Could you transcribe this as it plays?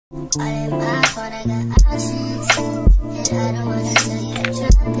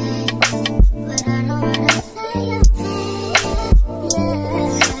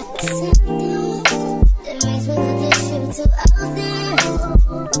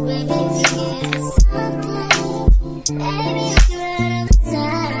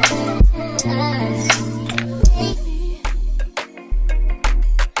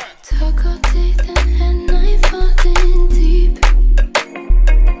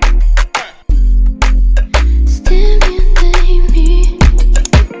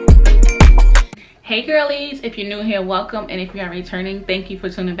Hey girlies, if you're new here, welcome, and if you are returning, thank you for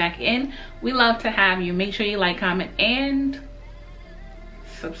tuning back in. We love to have you. Make sure you like, comment, and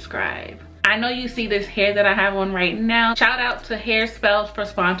subscribe. I know you see this hair that I have on right now. Shout out to HairSpells for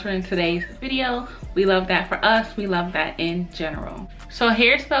sponsoring today's video. We love that for us. We love that in general. So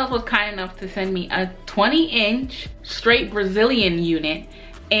HairSpells was kind enough to send me a 20-inch straight Brazilian unit.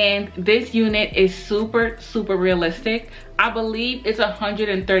 And this unit is super realistic. I believe it's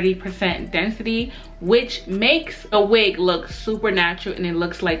 130% density, which makes the wig look super natural and it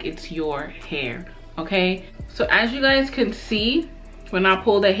looks like it's your hair, okay? So as you guys can see, when I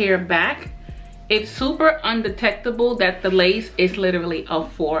pull the hair back, it's super undetectable that the lace is literally a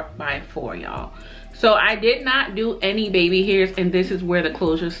 4x4, y'all. So I did not do any baby hairs, and this is where the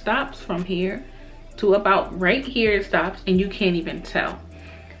closure stops. From here to about right here it stops, and you can't even tell.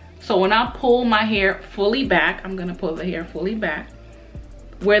 So when I pull my hair fully back, I'm gonna pull the hair fully back,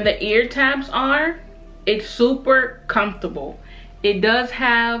 where the ear tabs are, it's super comfortable. It does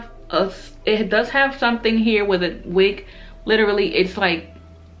have something here with a wig, literally it's like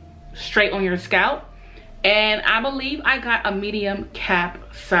straight on your scalp. And I believe I got a medium cap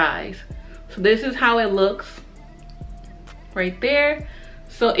size. So this is how it looks right there.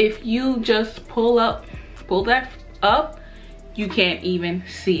 So if you just pull that up, you can't even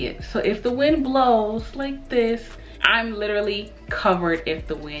see it. So if the wind blows like this, I'm literally covered if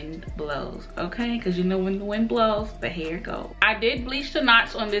the wind blows, okay? Because you know when the wind blows, the hair goes. I did bleach the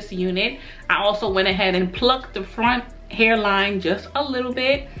knots on this unit. I also went ahead and plucked the front hairline just a little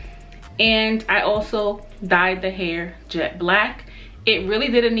bit. And I also dyed the hair jet black. It really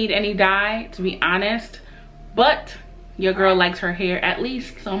didn't need any dye, to be honest, but your girl likes her hair at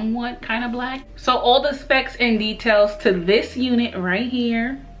least somewhat kind of black. So all the specs and details to this unit right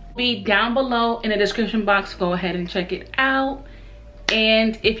here will be down below in the description box. Go ahead and check it out.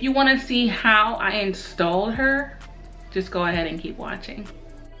 And if you want to see how I installed her, just go ahead and keep watching.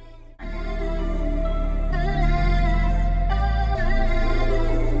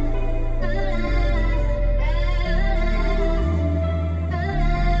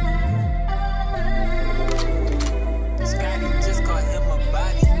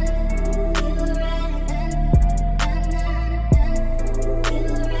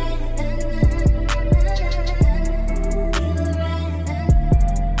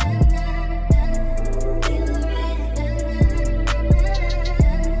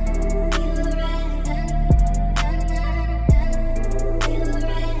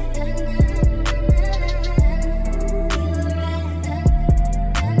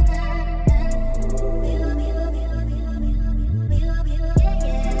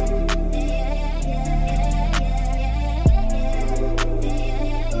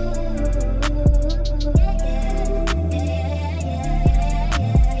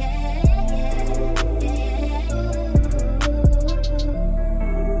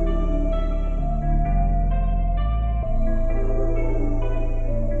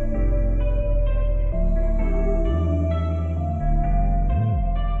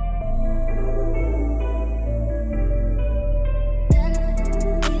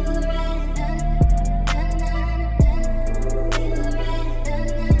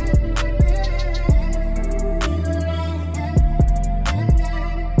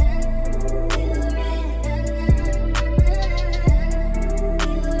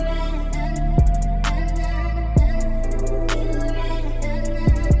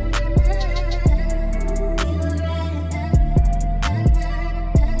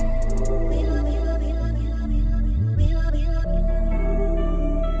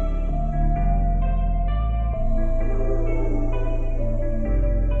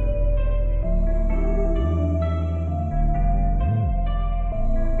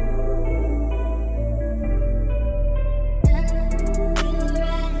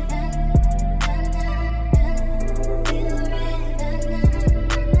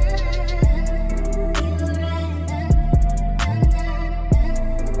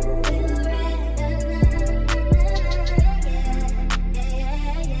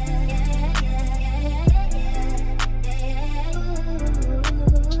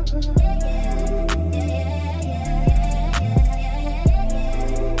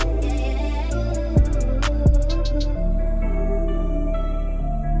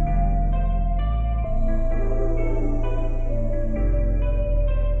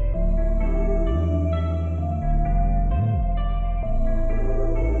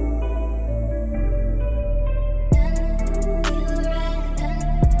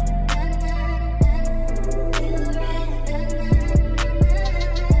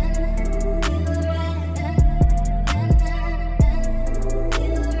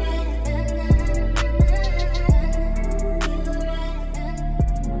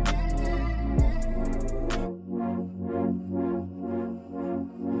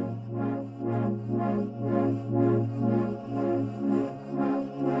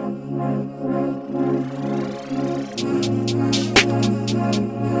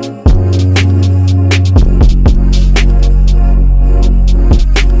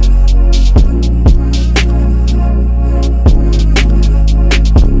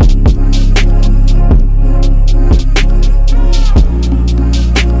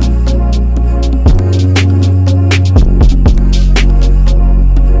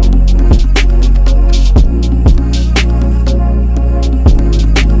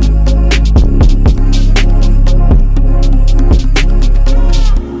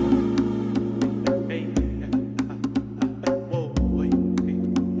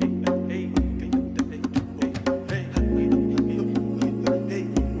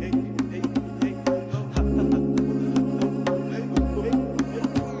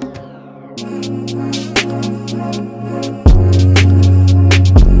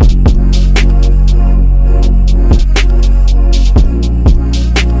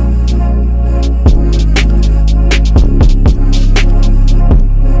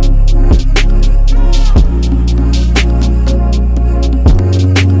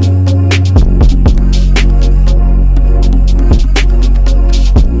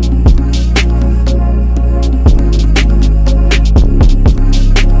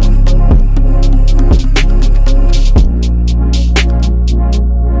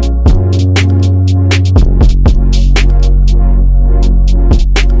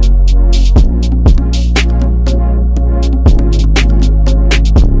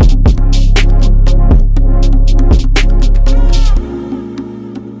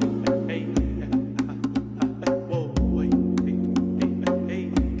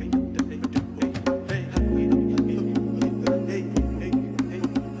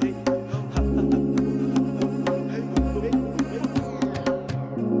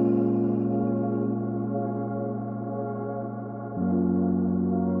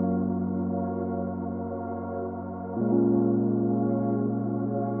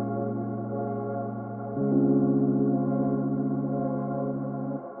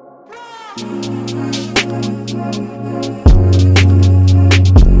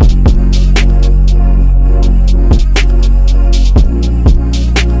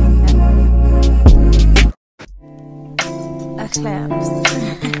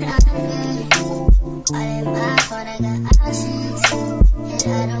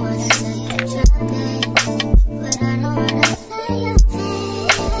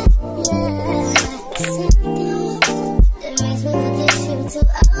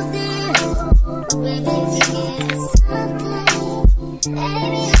 Wig